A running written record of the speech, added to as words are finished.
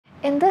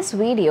In this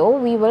video,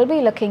 we will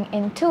be looking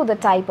into the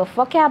type of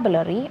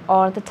vocabulary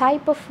or the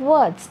type of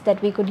words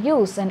that we could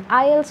use in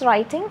IELTS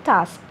Writing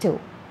Task 2.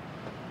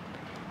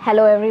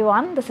 Hello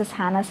everyone, this is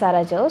Hannah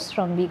Sarajos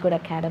from B-GHUD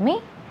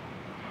Academy.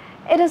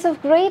 It is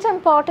of great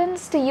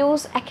importance to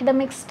use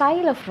academic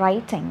style of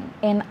writing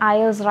in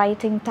IELTS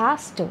Writing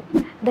Task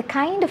 2. The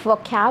kind of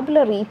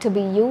vocabulary to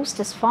be used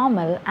is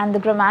formal and the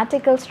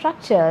grammatical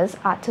structures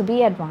are to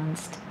be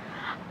advanced.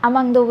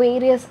 Among the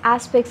various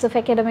aspects of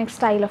academic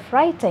style of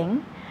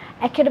writing,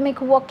 academic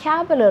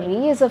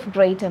vocabulary is of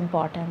great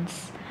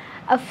importance.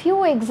 A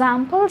few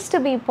examples to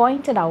be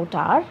pointed out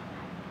are: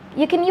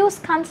 you can use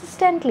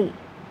consistently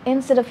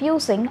instead of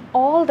using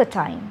all the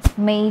time,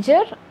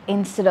 major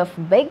instead of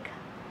big,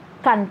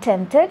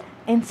 contented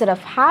instead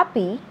of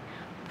happy,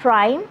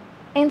 prime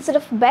instead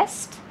of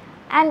best,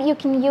 and you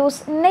can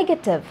use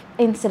negative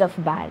instead of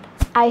bad.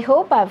 I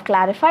hope I've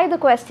clarified the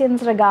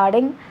questions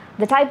regarding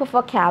the type of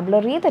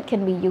vocabulary that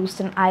can be used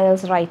in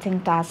IELTS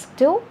Writing Task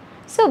 2.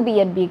 So be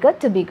it be good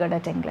to be good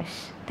at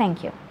English.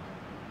 Thank you.